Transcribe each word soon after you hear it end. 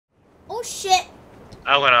Oh shit!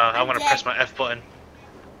 I'm gonna dead. press my F button.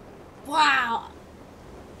 Wow!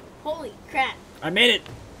 Holy crap! I made it.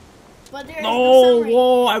 But there is No, no submarine.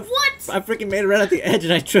 whoa! What? I freaking made it right at the edge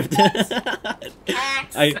and I tripped.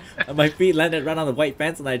 Axe. My feet landed right on the white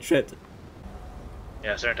fence and I tripped.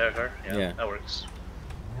 Yeah, start entire car. Yeah. That works.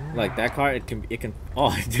 Like that car, it can.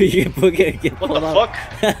 Oh, dude, you can get What pulled the up.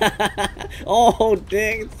 fuck? Oh,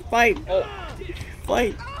 dang! Fight! Oh,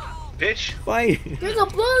 Fight! bitch! Fight! There's a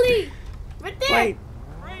bully! Right there! Fight!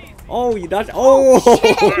 Oh, you dodged! Oh!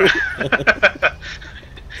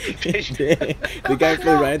 Bitch. Dang. The guy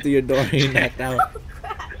flew right into your door and he knocked out.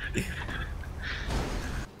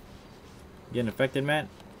 Getting affected, man?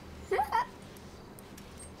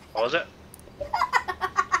 What was it?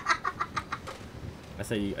 I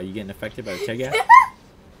said, are you getting affected by the chug gas?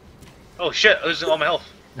 Oh shit! I was all my health.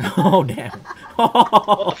 Oh, damn.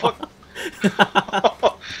 What the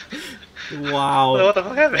fuck? Wow. What the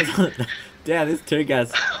fuck happened? Damn, this tear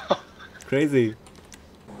gas. Crazy.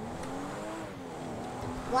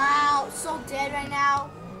 Wow, so dead right now.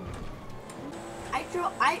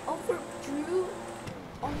 I overdrew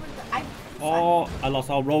over the. Oh, I lost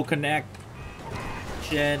all road connect.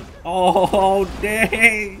 Shit. Oh,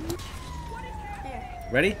 dang. There.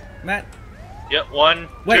 Ready, Matt? Yep. One,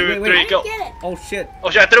 Wait, two, wait, wait. three, I go. didn't get it. Oh, shit. Oh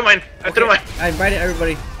shit! I threw mine. I threw mine. I invited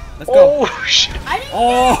everybody. Let's go. Oh shit! I didn't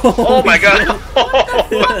Oh, Oh my god! What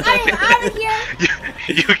the fuck? I am out of here.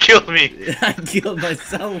 You killed me. I killed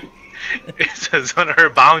myself. It says on her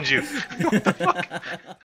bound you. What the fuck?